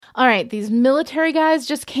All right, these military guys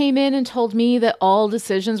just came in and told me that all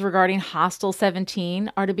decisions regarding Hostel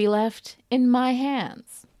 17 are to be left in my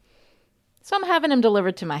hands. So I'm having them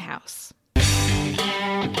delivered to my house.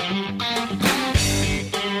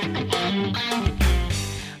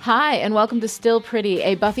 Hi, and welcome to Still Pretty,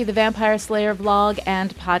 a Buffy the Vampire Slayer vlog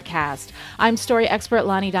and podcast. I'm story expert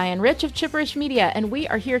Lonnie Diane Rich of Chipperish Media, and we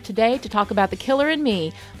are here today to talk about The Killer in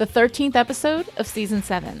Me, the 13th episode of Season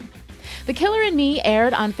 7. The Killer in Me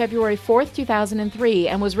aired on February 4th, 2003,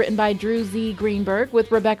 and was written by Drew Z. Greenberg,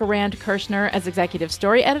 with Rebecca Rand Kirshner as executive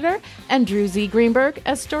story editor and Drew Z. Greenberg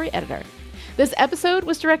as story editor. This episode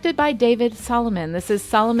was directed by David Solomon. This is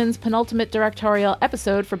Solomon's penultimate directorial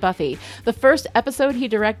episode for Buffy. The first episode he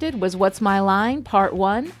directed was What's My Line, Part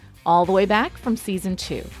 1, all the way back from Season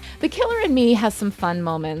 2. The Killer in Me has some fun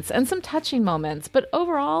moments and some touching moments, but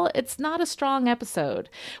overall, it's not a strong episode.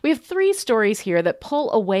 We have 3 stories here that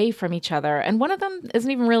pull away from each other, and one of them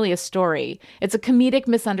isn't even really a story. It's a comedic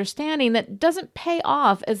misunderstanding that doesn't pay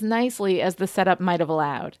off as nicely as the setup might have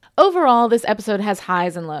allowed. Overall, this episode has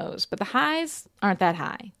highs and lows, but the highs aren't that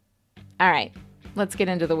high. All right, let's get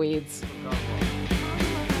into the weeds.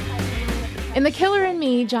 In The Killer in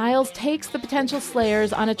Me, Giles takes the potential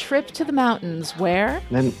slayers on a trip to the mountains where...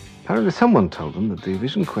 Then apparently someone told them that the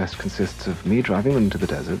vision quest consists of me driving them to the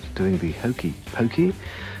desert, doing the hokey pokey,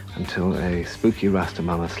 until a spooky Rasta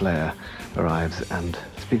Mama Slayer arrives and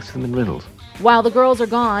speaks to them in riddles. While the girls are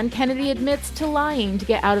gone, Kennedy admits to lying to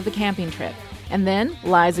get out of the camping trip, and then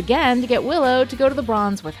lies again to get Willow to go to the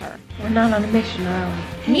Bronze with her. We're not on a mission, are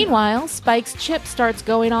we? Meanwhile, Spike's chip starts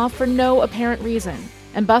going off for no apparent reason,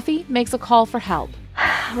 and Buffy makes a call for help.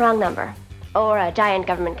 Wrong number. Or a giant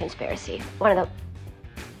government conspiracy. One of the...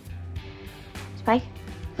 Spike?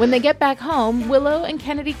 When they get back home, Willow and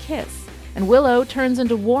Kennedy kiss, and Willow turns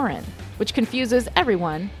into Warren, which confuses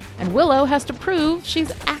everyone, and Willow has to prove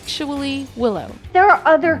she's actually Willow. There are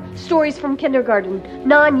other stories from kindergarten,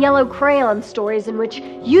 non-yellow crayon stories in which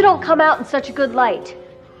you don't come out in such a good light.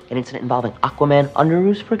 An incident involving Aquaman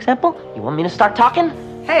Underoos, for example? You want me to start talking?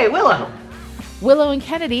 Hey, Willow! Willow and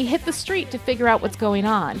Kennedy hit the street to figure out what's going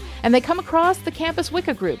on, and they come across the campus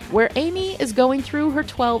Wicca group, where Amy is going through her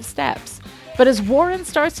 12 steps. But as Warren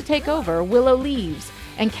starts to take over, Willow leaves,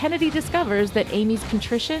 and Kennedy discovers that Amy's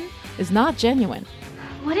contrition is not genuine.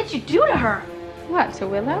 What did you do to her? What, to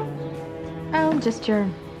Willow? Oh, just your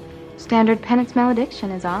standard penance malediction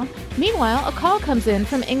is all. Meanwhile, a call comes in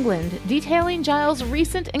from England detailing Giles'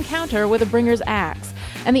 recent encounter with a Bringer's axe,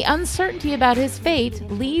 and the uncertainty about his fate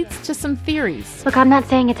leads to some theories. Look, I'm not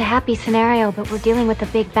saying it's a happy scenario, but we're dealing with a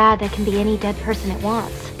big bad that can be any dead person it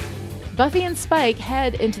wants. Buffy and Spike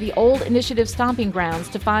head into the old Initiative stomping grounds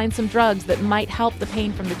to find some drugs that might help the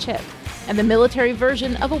pain from the chip, and the military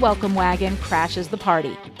version of a welcome wagon crashes the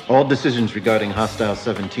party. All decisions regarding Hostile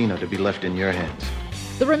 17 are to be left in your hands.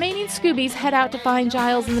 The remaining Scoobies head out to find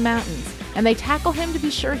Giles in the mountains, and they tackle him to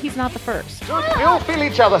be sure he's not the first. We all feel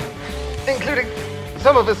each other, including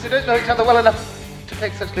some of us who don't know each other well enough to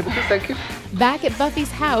take such liberties, thank you. Back at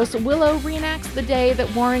Buffy's house, Willow reenacts the day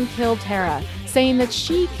that Warren killed Tara, saying that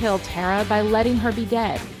she killed Tara by letting her be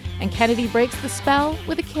dead, and Kennedy breaks the spell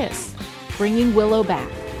with a kiss, bringing Willow back.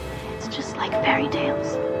 It's just like fairy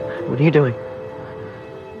tales. What are you doing?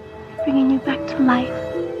 Bringing you back to life.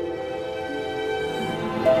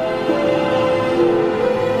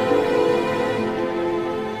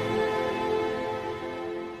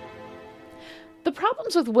 The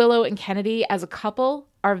problems with Willow and Kennedy as a couple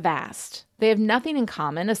are vast. They have nothing in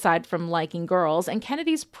common aside from liking girls, and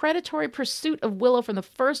Kennedy's predatory pursuit of Willow from the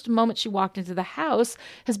first moment she walked into the house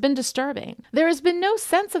has been disturbing. There has been no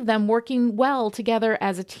sense of them working well together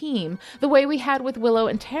as a team, the way we had with Willow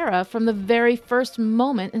and Tara from the very first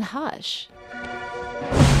moment in Hush.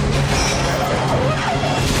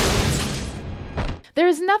 There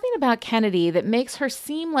is nothing about Kennedy that makes her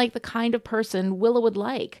seem like the kind of person Willow would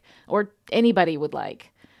like, or anybody would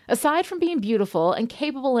like. Aside from being beautiful and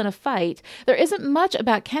capable in a fight, there isn't much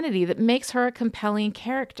about Kennedy that makes her a compelling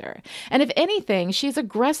character. And if anything, she's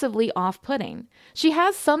aggressively off-putting. She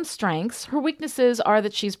has some strengths. Her weaknesses are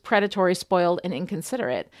that she's predatory, spoiled, and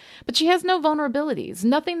inconsiderate. But she has no vulnerabilities,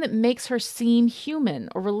 nothing that makes her seem human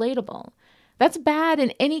or relatable. That's bad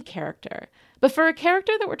in any character. But for a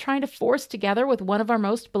character that we're trying to force together with one of our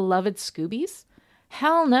most beloved Scoobies?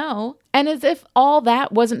 Hell no. And as if all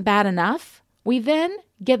that wasn't bad enough, we then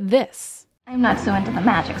get this. I'm not so into the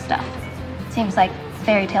magic stuff. Seems like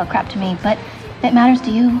fairy tale crap to me, but if it matters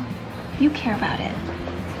to you, you care about it.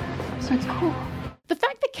 So it's cool. The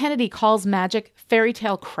fact that Kennedy calls magic fairy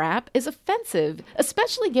tale crap is offensive,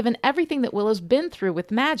 especially given everything that Willow's been through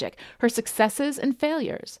with magic, her successes and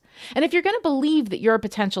failures. And if you're going to believe that you're a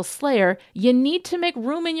potential slayer, you need to make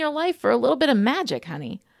room in your life for a little bit of magic,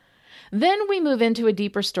 honey. Then we move into a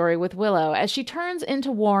deeper story with Willow as she turns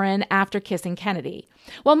into Warren after kissing Kennedy.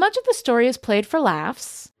 While much of the story is played for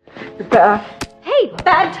laughs, Hey,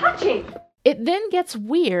 bad touching! It then gets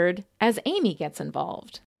weird as Amy gets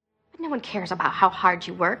involved. No one cares about how hard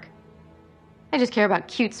you work. They just care about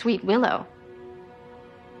cute, sweet Willow.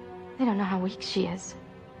 They don't know how weak she is.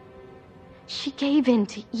 She gave in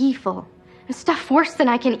to evil and stuff worse than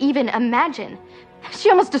I can even imagine. She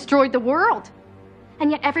almost destroyed the world. And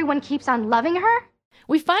yet everyone keeps on loving her?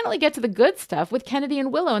 We finally get to the good stuff with Kennedy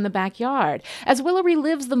and Willow in the backyard, as Willow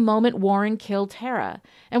relives the moment Warren killed Tara,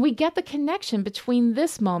 and we get the connection between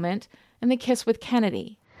this moment and the kiss with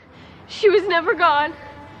Kennedy. She was never gone.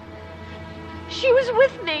 She was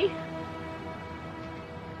with me.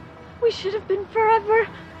 We should have been forever.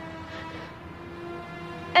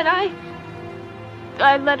 And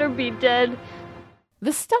I let her be dead.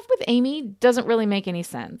 The stuff with Amy doesn't really make any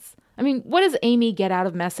sense. I mean, what does Amy get out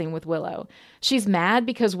of messing with Willow? She's mad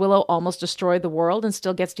because Willow almost destroyed the world and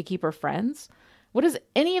still gets to keep her friends? What does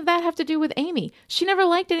any of that have to do with Amy? She never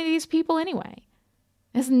liked any of these people anyway.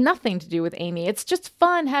 It has nothing to do with Amy. It's just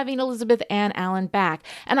fun having Elizabeth Ann Allen back,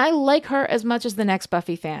 and I like her as much as the next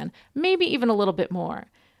Buffy fan, maybe even a little bit more.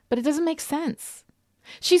 But it doesn't make sense.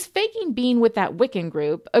 She's faking being with that Wiccan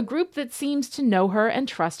group, a group that seems to know her and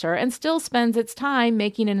trust her and still spends its time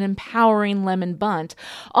making an empowering lemon bunt.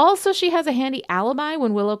 Also, she has a handy alibi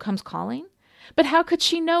when Willow comes calling. But how could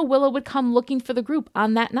she know Willow would come looking for the group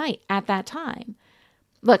on that night at that time?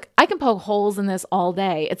 Look, I can poke holes in this all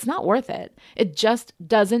day. It's not worth it. It just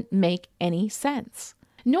doesn't make any sense.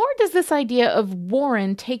 Nor does this idea of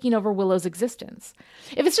Warren taking over Willow's existence.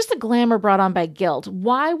 If it's just a glamour brought on by guilt,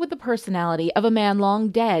 why would the personality of a man long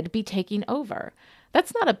dead be taking over?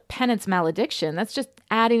 That's not a penance malediction. That's just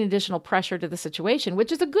adding additional pressure to the situation,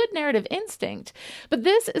 which is a good narrative instinct. But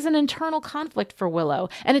this is an internal conflict for Willow,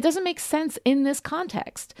 and it doesn't make sense in this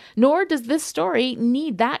context. Nor does this story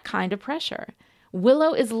need that kind of pressure.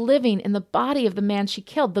 Willow is living in the body of the man she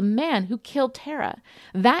killed, the man who killed Tara.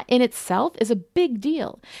 That in itself is a big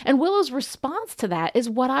deal, and Willow's response to that is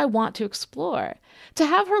what I want to explore. To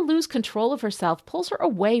have her lose control of herself pulls her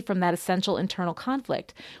away from that essential internal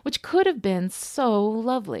conflict, which could have been so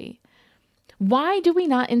lovely. Why do we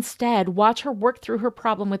not instead watch her work through her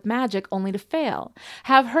problem with magic only to fail?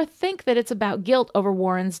 Have her think that it's about guilt over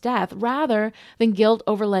Warren's death rather than guilt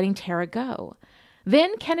over letting Tara go?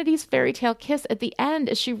 Then Kennedy's fairy tale kiss at the end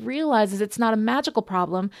as she realizes it's not a magical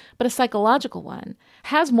problem, but a psychological one,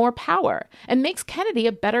 has more power and makes Kennedy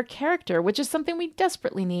a better character, which is something we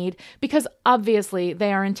desperately need because obviously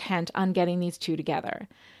they are intent on getting these two together.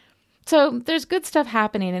 So there's good stuff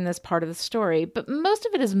happening in this part of the story, but most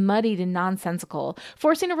of it is muddied and nonsensical,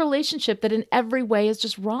 forcing a relationship that in every way is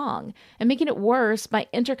just wrong, and making it worse by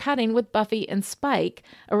intercutting with Buffy and Spike,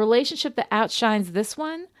 a relationship that outshines this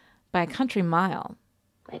one by a country mile.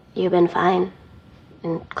 But you've been fine.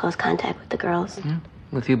 In close contact with the girls. Yeah,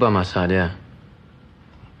 with you by my side, yeah.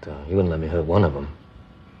 But, you wouldn't let me hurt one of them.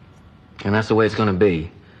 And that's the way it's gonna be,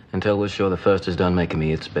 until we're sure the first is done making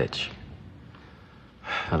me its bitch.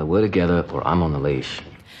 Either we're together or I'm on the leash.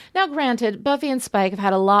 Now, granted, Buffy and Spike have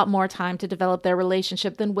had a lot more time to develop their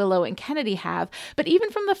relationship than Willow and Kennedy have, but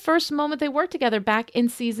even from the first moment they worked together back in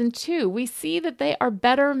season 2, we see that they are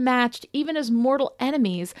better matched even as mortal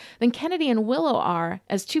enemies than Kennedy and Willow are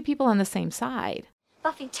as two people on the same side.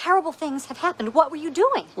 Buffy, terrible things have happened. What were you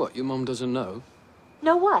doing? What, your mom doesn't know?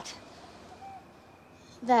 Know what?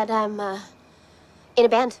 That I'm, in a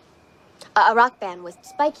band. A rock band with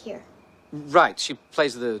Spike here. Right, she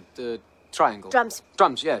plays the triangle. Drums.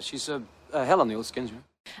 Drums, yeah. She's a hell on the old skins, yeah.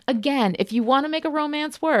 Again, if you want to make a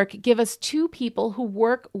romance work, give us two people who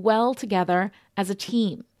work well together as a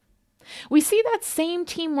team. We see that same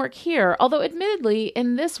teamwork here, although admittedly,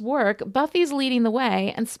 in this work, Buffy's leading the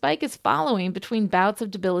way and Spike is following between bouts of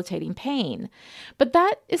debilitating pain. But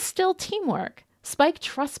that is still teamwork. Spike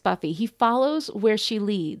trusts Buffy. He follows where she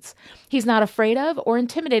leads. He's not afraid of or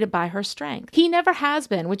intimidated by her strength. He never has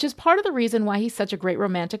been, which is part of the reason why he's such a great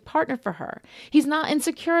romantic partner for her. He's not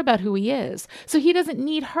insecure about who he is, so he doesn't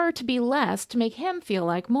need her to be less to make him feel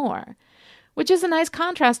like more. Which is a nice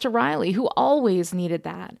contrast to Riley, who always needed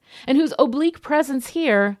that, and whose oblique presence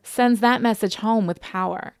here sends that message home with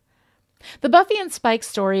power. The Buffy and Spike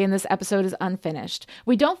story in this episode is unfinished.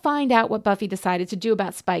 We don't find out what Buffy decided to do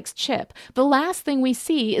about Spike's chip. The last thing we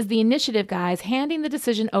see is the initiative guys handing the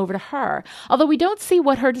decision over to her, although we don't see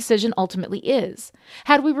what her decision ultimately is.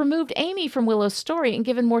 Had we removed Amy from Willow's story and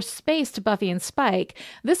given more space to Buffy and Spike,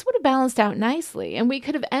 this would have balanced out nicely, and we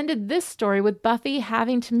could have ended this story with Buffy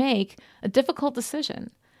having to make a difficult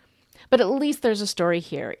decision. But at least there's a story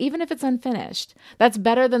here, even if it's unfinished. That's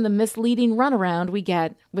better than the misleading runaround we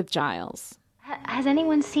get with Giles. Has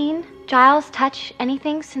anyone seen Giles touch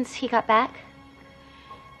anything since he got back?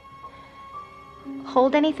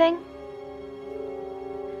 Hold anything?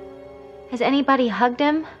 Has anybody hugged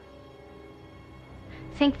him?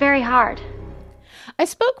 Think very hard. I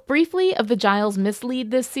spoke briefly of the Giles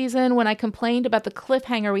mislead this season when I complained about the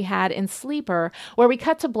cliffhanger we had in Sleeper, where we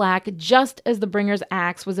cut to black just as the Bringer's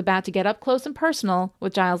axe was about to get up close and personal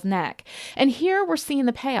with Giles' neck. And here we're seeing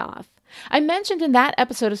the payoff. I mentioned in that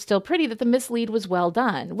episode of Still Pretty that the mislead was well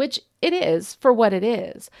done, which it is for what it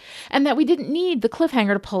is, and that we didn't need the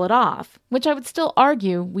cliffhanger to pull it off, which I would still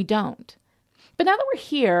argue we don't. But now that we're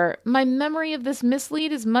here, my memory of this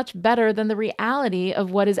mislead is much better than the reality of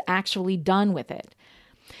what is actually done with it.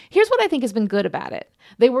 Here's what I think has been good about it.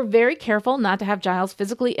 They were very careful not to have Giles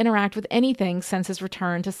physically interact with anything since his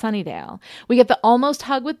return to Sunnydale. We get the almost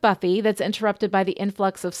hug with Buffy that's interrupted by the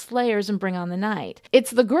influx of Slayers and Bring on the Night.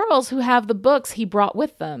 It's the girls who have the books he brought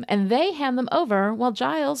with them, and they hand them over while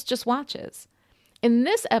Giles just watches. In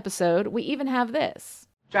this episode, we even have this.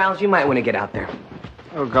 Giles, you might want to get out there.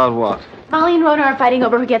 Oh, God, what? Molly and Rona are fighting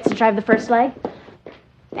over who gets to drive the first leg.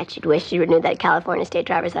 Bet you'd wish you renewed that California state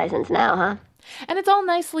driver's license now, huh? And it's all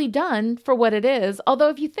nicely done for what it is, although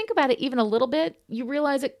if you think about it even a little bit, you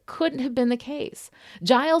realize it couldn't have been the case.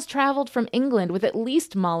 Giles traveled from England with at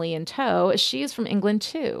least Molly in tow, as she is from England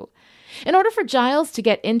too. In order for Giles to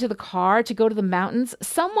get into the car to go to the mountains,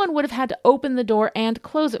 someone would have had to open the door and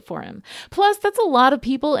close it for him. Plus, that's a lot of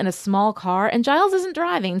people in a small car, and Giles isn't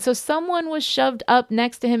driving, so someone was shoved up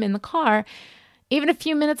next to him in the car. Even a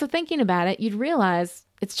few minutes of thinking about it, you'd realize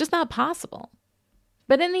it's just not possible.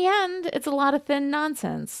 But in the end, it's a lot of thin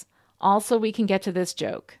nonsense. Also, we can get to this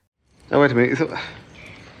joke. Oh, wait a minute.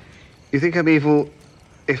 You think I'm evil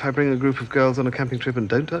if I bring a group of girls on a camping trip and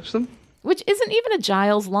don't touch them? Which isn't even a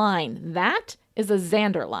Giles line. That is a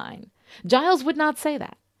Xander line. Giles would not say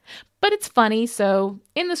that. But it's funny, so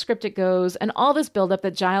in the script it goes, and all this buildup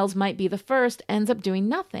that Giles might be the first ends up doing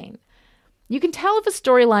nothing. You can tell if a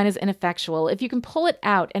storyline is ineffectual if you can pull it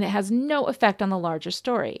out and it has no effect on the larger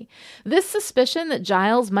story. This suspicion that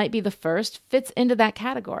Giles might be the first fits into that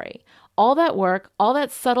category. All that work, all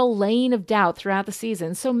that subtle laying of doubt throughout the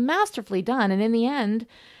season, so masterfully done, and in the end,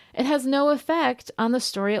 it has no effect on the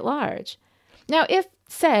story at large. Now, if,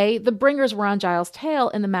 say, the Bringers were on Giles' tail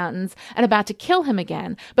in the mountains and about to kill him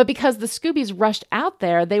again, but because the Scoobies rushed out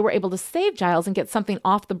there, they were able to save Giles and get something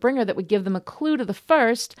off the Bringer that would give them a clue to the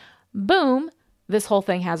first, boom, this whole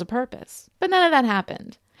thing has a purpose. But none of that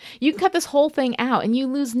happened. You can cut this whole thing out and you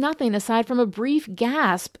lose nothing aside from a brief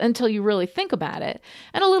gasp until you really think about it,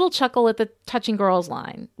 and a little chuckle at the touching girls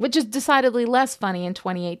line, which is decidedly less funny in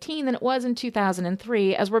 2018 than it was in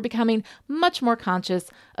 2003, as we're becoming much more conscious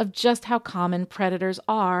of just how common predators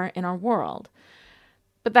are in our world.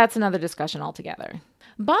 But that's another discussion altogether.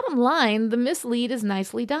 Bottom line, the mislead is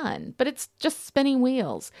nicely done, but it's just spinning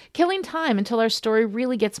wheels, killing time until our story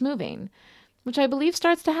really gets moving, which I believe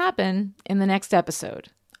starts to happen in the next episode.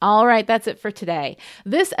 All right, that's it for today.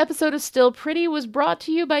 This episode of Still Pretty was brought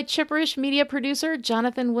to you by Chipperish Media producer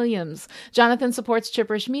Jonathan Williams. Jonathan supports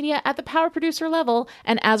Chipperish Media at the power producer level,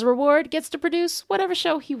 and as a reward, gets to produce whatever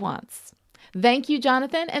show he wants. Thank you,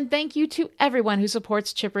 Jonathan, and thank you to everyone who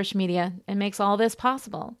supports Chipperish Media and makes all this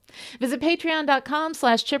possible. Visit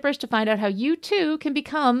patreon.com/Chipperish to find out how you too can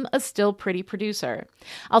become a Still Pretty producer.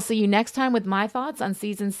 I'll see you next time with my thoughts on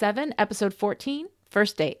Season 7, Episode 14,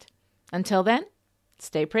 First Date. Until then,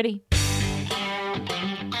 stay pretty.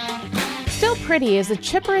 Still Pretty is a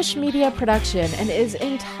Chipperish Media production and is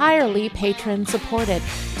entirely patron-supported.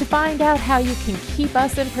 To find out how you can keep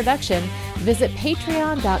us in production, visit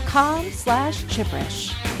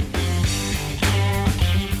patreon.com/Chipperish.